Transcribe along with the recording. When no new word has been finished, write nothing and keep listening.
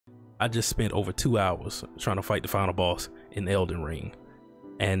I just spent over 2 hours trying to fight the final boss in Elden Ring.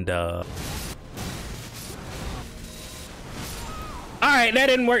 And all right, that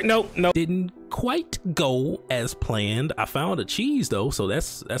didn't work. Nope, didn't quite go as planned. I found a cheese though, so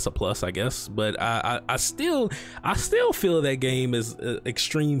that's a plus, I guess. But I still feel that game is an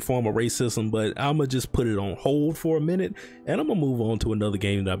extreme form of racism. But I'm gonna just put it on hold for a minute, and I'm gonna move on to another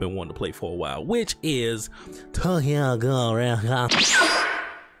game that I've been wanting to play for a while, which is Tokyo Ghoul.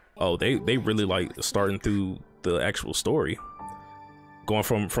 Oh, they really like starting through the actual story, going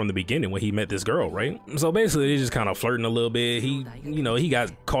from the beginning when he met this girl, right? So basically they just kind of flirting a little bit. He, you know, he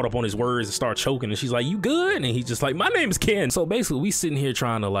got caught up on his words and started choking, and she's like, "You good?" And he's just like, "My name's Ken." So basically we sitting here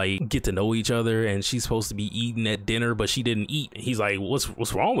trying to like get to know each other, and she's supposed to be eating at dinner, but she didn't eat. And he's like,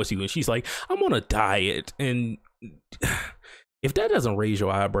 what's wrong with you? And she's like, "I'm on a diet." And if that doesn't raise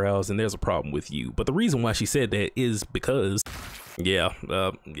your eyebrows, then there's a problem with you. But the reason why she said that is because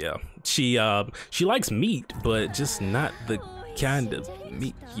she likes meat, but just not the kind of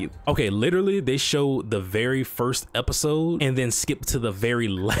meat you. Okay, literally they show the very first episode and then skip to the very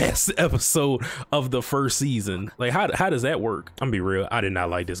last episode of the first season. Like how does that work? I'm gonna be real, I did not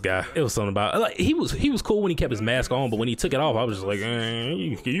like this guy. It was something about, like, he was cool when he kept his mask on, but when he took it off, I was just like,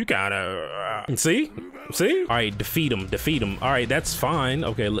 you kind of see. All right, defeat him. All right, that's fine.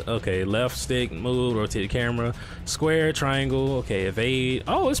 Okay, left stick, move, rotate the camera, square, triangle. Okay, evade.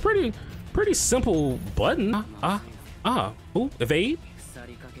 Oh, it's pretty simple button. Ooh, evade.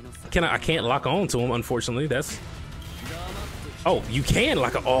 I can't lock on to him, unfortunately. That's, oh, you can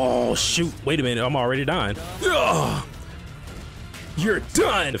lock on. Oh shoot, wait a minute, I'm already dying. Ugh. You're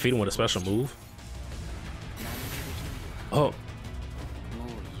done. Defeat him with a special move. Oh,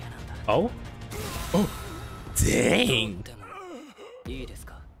 dang.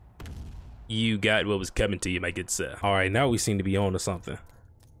 You got what was coming to you, my good sir. All right, now we seem to be on to something.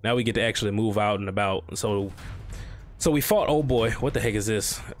 Now we get to actually move out and about. So we fought, oh boy, what the heck is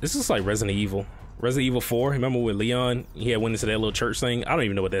this? This is like Resident Evil 4. Remember with Leon, he had went into that little church thing? I don't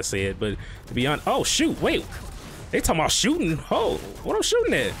even know what that said, but to be honest, oh shoot, wait, they talking about shooting. Oh, what I'm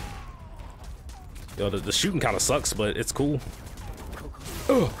shooting at? Yo, the shooting kind of sucks, but it's cool.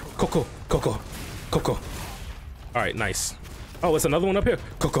 Oh, Coco. All right, nice. Oh, it's another one up here.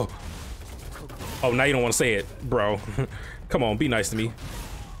 Coco. Oh, now you don't want to say it, bro. Come on, be nice to me.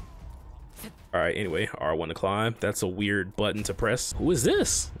 All right, anyway, R1 to climb. That's a weird button to press. Who is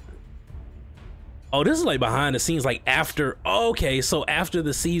this? Oh, this is like behind the scenes, like after, okay, so after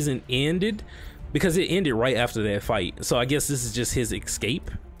the season ended, because it ended right after that fight. So I guess this is just his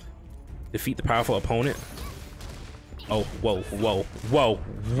escape. Defeat the powerful opponent. Oh, whoa.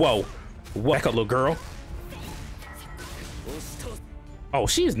 Back up, little girl. Oh,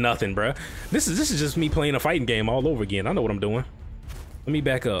 she's nothing, bruh. This is just me playing a fighting game all over again. I know what I'm doing. Let me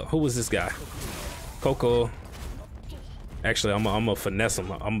back up. Who was this guy? Coco. Actually, I'm gonna finesse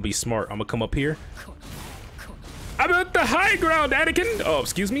him. I'm gonna be smart. I'm gonna come up here. I'm at the high ground, Anakin. Oh,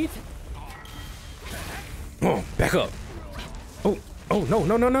 excuse me. Oh, back up. Oh,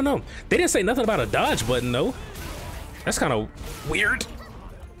 no. They didn't say nothing about a dodge button, though. That's kind of weird.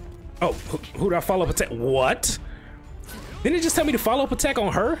 Oh, who did I follow up attack? What? Didn't it just tell me to follow up attack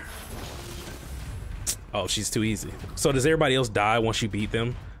on her? Oh, she's too easy. So does everybody else die once you beat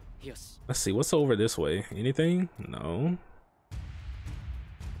them? Yes. Let's see, what's over this way? Anything? No.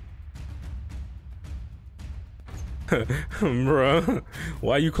 Bruh,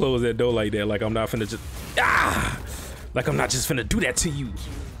 why you close that door like that? Like I'm not finna just, like I'm not just finna do that to you.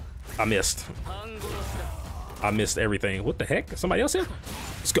 I missed everything. What the heck? Somebody else here?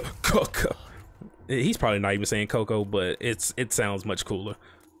 Let's go. Coco. He's probably not even saying Coco, but it sounds much cooler.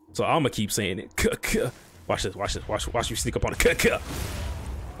 So I'm gonna keep saying it. Watch this. Watch you sneak up on it.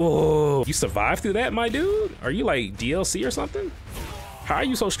 Whoa, you survived through that, my dude? Are you like DLC or something? How are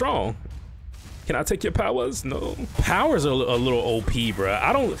you so strong? Can I take your powers? No. Powers are a little OP, bruh.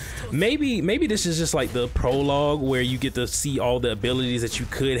 I don't, maybe this is just like the prologue where you get to see all the abilities that you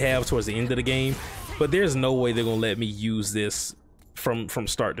could have towards the end of the game, but there's no way they're gonna let me use this from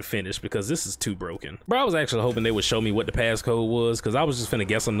start to finish because this is too broken. Bro, I was actually hoping they would show me what the passcode was because I was just finna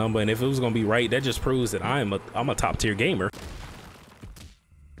guess a number, and if it was gonna be right, that just proves that I'm a top tier gamer.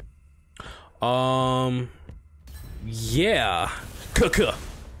 Yeah.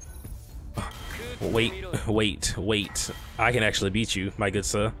 Wait. I can actually beat you, my good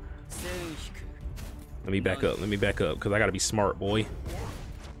sir. Let me back up because I gotta be smart, boy.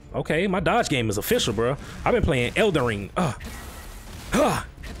 Okay, my dodge game is official, bro. I've been playing Elden Ring.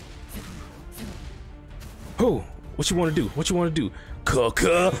 Oh, what you want to do?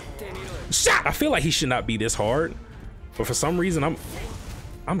 Shot. I feel like he should not be this hard, but for some reason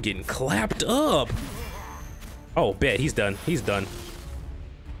I'm getting clapped up. Oh, bet he's done. He's done.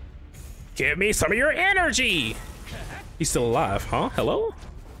 Give me some of your energy. He's still alive, huh? Hello?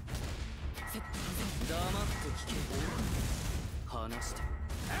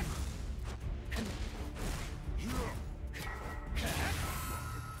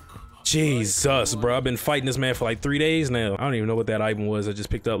 Jesus, bro. I've been fighting this man for like 3 days now. I don't even know what that item was I just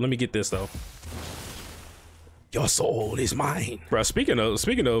picked up. Let me get this though. Your soul is mine. Bro, speaking of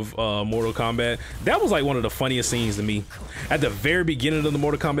Mortal Kombat, that was like one of the funniest scenes to me. At the very beginning of the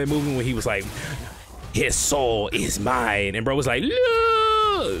Mortal Kombat movie when he was like, his soul is mine. And bro was like,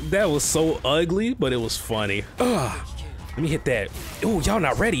 look. That was so ugly, but it was funny. Let me hit that. Ooh, y'all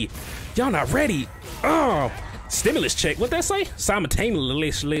not ready. Y'all not ready. Oh. Stimulus check. What that say?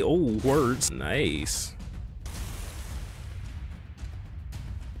 Simultaneously. Oh, words. Nice.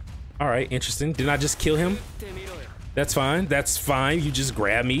 All right, interesting. Didn't I just kill him? That's fine. That's fine. You just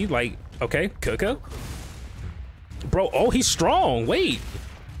grab me. Like, okay, Coco. Bro, oh, he's strong. Wait.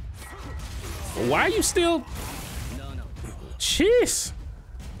 Why are you still? Jeez.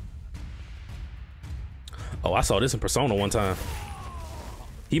 Oh, I saw this in Persona one time.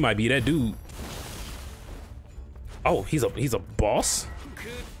 He might be that dude. Oh, he's a boss.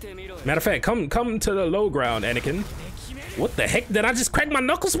 Matter of fact, come to the low ground, Anakin. What the heck? Did I just crack my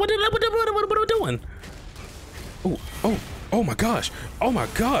knuckles? What am I doing? Oh my gosh. Oh my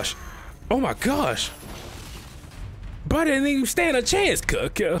gosh. Oh my gosh. But I didn't even stand a chance.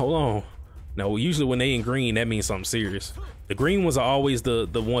 Hold on. No, usually when they in green, that means something serious. The green ones are always the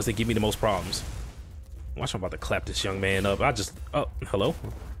ones that give me the most problems. Watch, I'm about to clap this young man up. Oh, hello?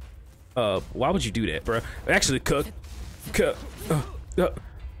 Why would you do that, bro? Actually,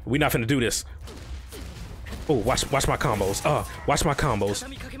 we not finna do this. Oh, watch my combos. Watch my combos.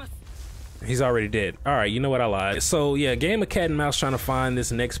 He's already dead. All right, you know what? I lied. So yeah, game of cat and mouse trying to find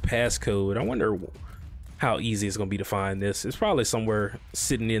this next passcode. I wonder how easy it's gonna be to find this. It's probably somewhere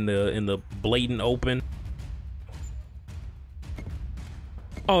sitting in the blatant open.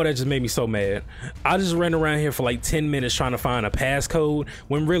 Oh, that just made me so mad. I just ran around here for like 10 minutes trying to find a passcode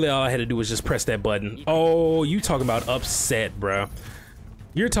when really all I had to do was just press that button. Oh, you talking about upset, bro.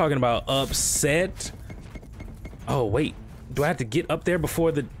 You're talking about upset. Oh, wait. Do I have to get up there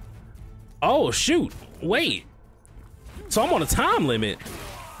before the... Oh, shoot. Wait. So I'm on a time limit.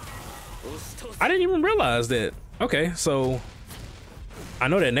 I didn't even realize that. Okay, so I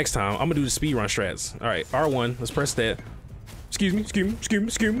know that next time I'm gonna do the speedrun strats. All right, R1, let's press that. Excuse me.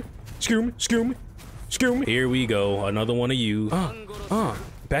 Here we go, another one of you.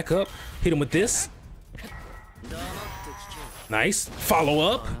 Back up, hit him with this. Nice, follow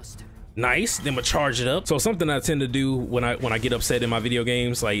up. Nice, then we'll charge it up. So something I tend to do when I get upset in my video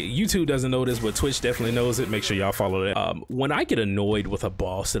games, like YouTube doesn't know this, but Twitch definitely knows it. Make sure y'all follow that. When I get annoyed with a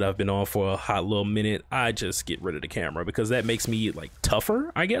boss that I've been on for a hot little minute, I just get rid of the camera because that makes me like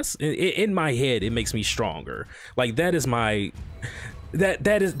tougher, I guess. In my head, it makes me stronger. Like that is my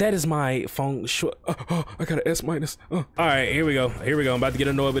that is my feng shui. I got an S minus. All right, here we go. I'm about to get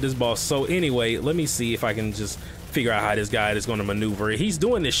annoyed with this boss. So anyway, let me see if I can just figure out how this guy is going to maneuver. He's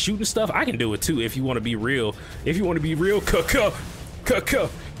doing this shooting stuff. I can do it too if you want to be real. If you want to be real,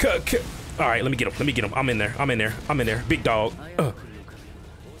 all right, let me get him. I'm in there. Big dog.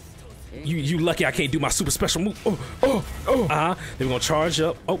 You lucky I can't do my super special move. Then we're gonna charge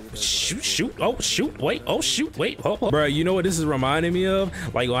up. Oh, shoot. Oh, shoot. Wait. Oh, shoot. Wait. Bro, you know what this is reminding me of?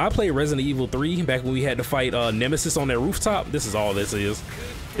 Like when I played Resident Evil 3 back when we had to fight Nemesis on that rooftop. This is all this is.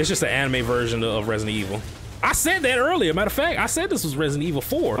 It's just an anime version of Resident Evil. I said that earlier. Matter of fact, I said this was Resident Evil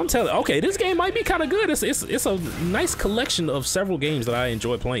 4. I'm telling you, okay, this game might be kind of good. It's a nice collection of several games that I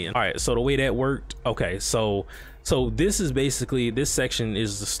enjoy playing. All right, so the way that worked, okay, so this is basically, this section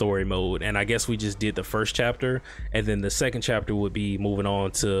is the story mode, and I guess we just did the first chapter, and then the second chapter would be moving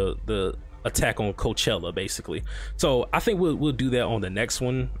on to the attack on Coachella, basically. So I think we'll do that on the next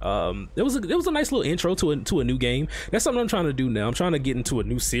one. It was a nice little intro to a new game. That's something I'm trying to do now. I'm trying to get into a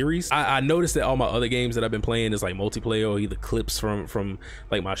new series. I noticed that all my other games that I've been playing is like multiplayer or either clips from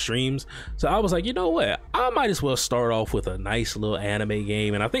like my streams. So I was like, you know what? I might as well start off with a nice little anime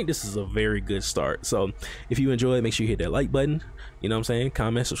game, and I think this is a very good start. So if you enjoy it, make sure you hit that like button. You know what I'm saying?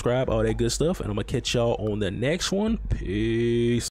 Comment, subscribe, all that good stuff, and I'm gonna catch y'all on the next one. Peace.